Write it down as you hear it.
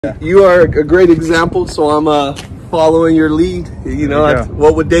You are a great example, so I'm following your lead. You know,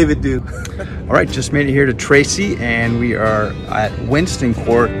 what would David do? All right, just made it here to Tracy, and we are at Winston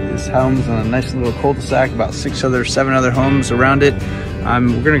Court. This home's on a nice little cul-de-sac, about 7 other homes around it.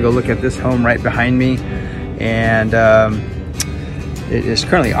 We're gonna go look at this home right behind me, and it is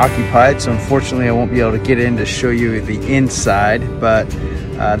currently occupied, so unfortunately I won't be able to get in to show you the inside, but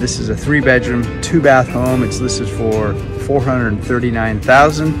this is a 3-bedroom, 2-bath home. It's listed for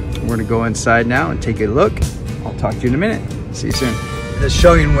 $439,000. We're gonna go inside now and take a look. I'll talk to you in a minute. See you soon. The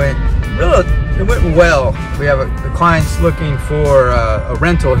showing went well. We have the client's looking for a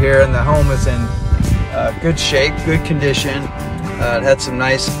rental here, and the home is in good shape, good condition. It had some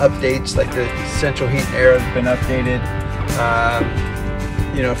nice updates, like the central heat and air has been updated.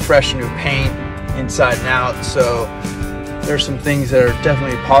 You know, fresh new paint inside and out. So there's some things that are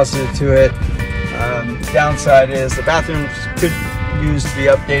definitely positive to it. Downside is the bathrooms could use to be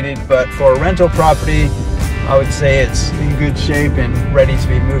updated, but for a rental property, I would say it's in good shape and ready to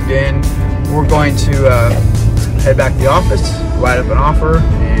be moved in. We're going to head back to the office, write up an offer,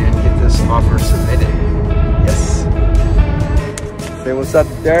 and get this offer submitted. Yes. Say what's up,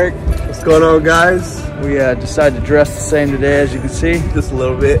 Derek? What's going on, guys? We decided to dress the same today, as you can see. Just a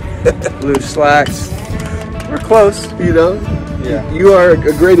little bit. Blue slacks. We're close, you know. Yeah. You are a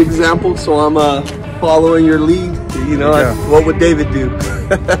great example, so I'm following your lead. You know, what would David do?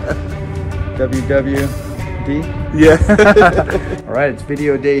 WWD? Yeah. All right, it's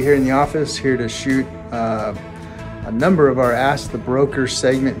video day here in the office, here to shoot a number of our Ask the Broker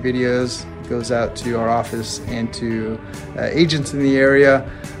segment videos. It goes out to our office and to agents in the area.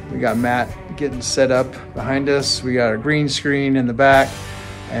 We got Matt getting set up behind us. We got a green screen in the back,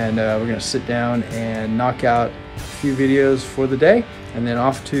 and we're gonna sit down and knock out a few videos for the day, and then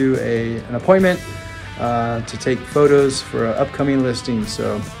off to an appointment to take photos for an upcoming listing.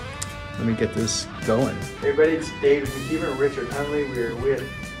 So let me get this going. Hey everybody, it's David McKeever and Richard Hunley. We're with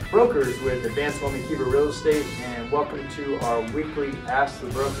brokers with Advanced McKeever Real Estate, and welcome to our weekly Ask the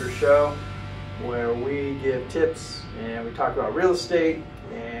Broker show, where we give tips and we talk about real estate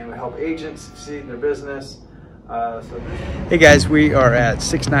and we help agents succeed in their business. Hey guys, we are at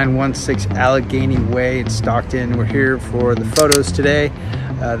 6916 Allegheny Way in Stockton. We're here for the photos today.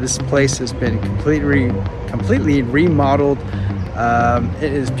 This place has been completely remodeled.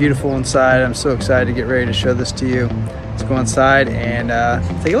 It is beautiful inside. I'm so excited to get ready to show this to you. Let's go inside and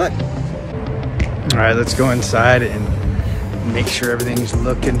take a look. All right, let's go inside and make sure everything's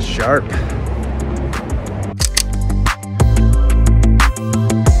looking sharp.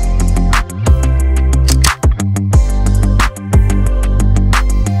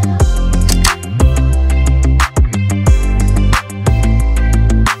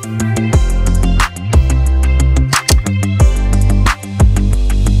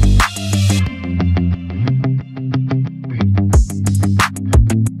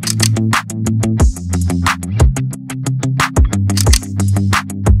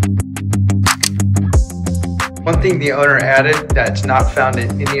 One thing the owner added that's not found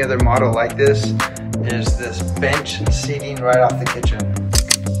in any other model like this is this bench seating right off the kitchen.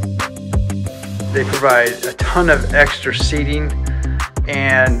 They provide a ton of extra seating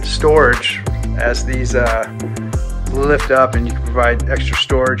and storage as these lift up, and you can provide extra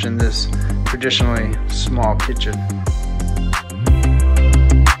storage in this traditionally small kitchen.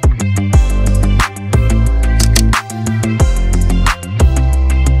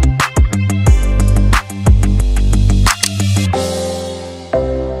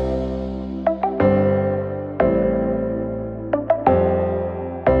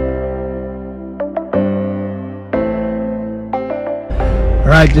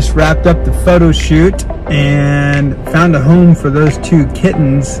 I just wrapped up the photo shoot and found a home for those 2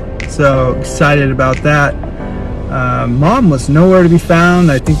 kittens, so excited about that. Mom was nowhere to be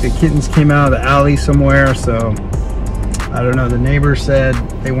found. I think the kittens came out of the alley somewhere, so I don't know. The neighbor said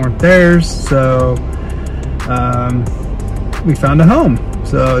they weren't theirs, so we found a home.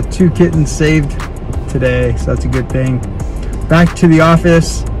 So 2 kittens saved today, so that's a good thing. Back to the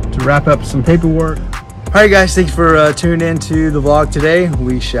office to wrap up some paperwork. All right guys, thanks for tuning in to the vlog today.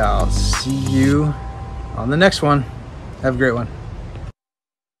 We shall see you on the next one. Have a great one.